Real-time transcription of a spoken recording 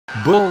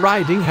Bull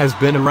riding has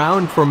been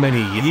around for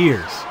many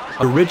years,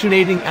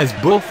 originating as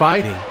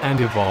bullfighting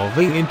and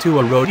evolving into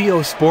a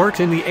rodeo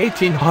sport in the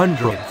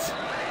 1800s.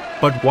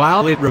 But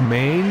while it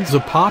remains a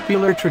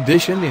popular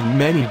tradition in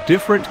many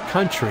different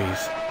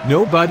countries,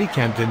 nobody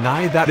can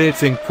deny that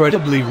it's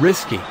incredibly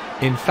risky.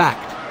 In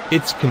fact,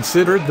 it's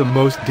considered the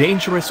most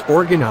dangerous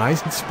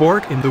organized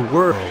sport in the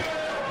world.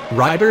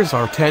 Riders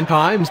are 10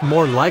 times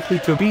more likely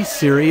to be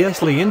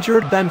seriously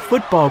injured than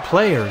football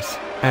players,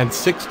 and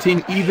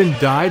 16 even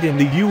died in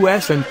the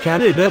US and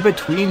Canada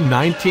between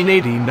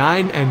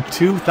 1989 and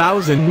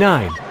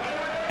 2009.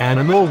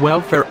 Animal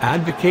welfare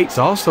advocates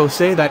also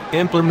say that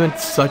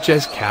implements such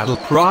as cattle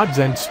prods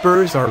and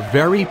spurs are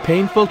very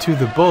painful to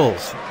the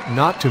bulls,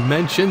 not to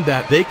mention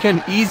that they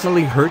can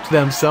easily hurt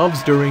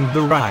themselves during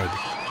the ride.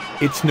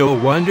 It's no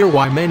wonder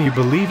why many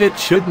believe it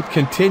shouldn't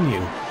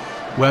continue.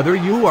 Whether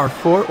you are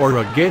for or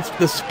against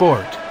the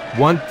sport,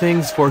 one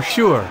thing's for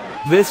sure.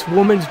 This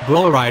woman's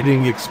bull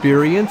riding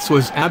experience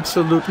was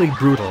absolutely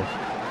brutal.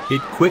 It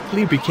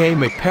quickly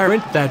became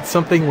apparent that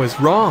something was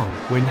wrong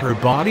when her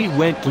body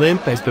went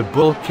limp as the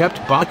bull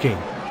kept bucking.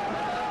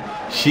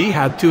 She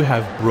had to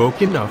have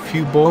broken a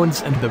few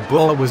bones and the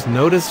bull was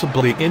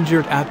noticeably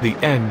injured at the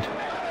end.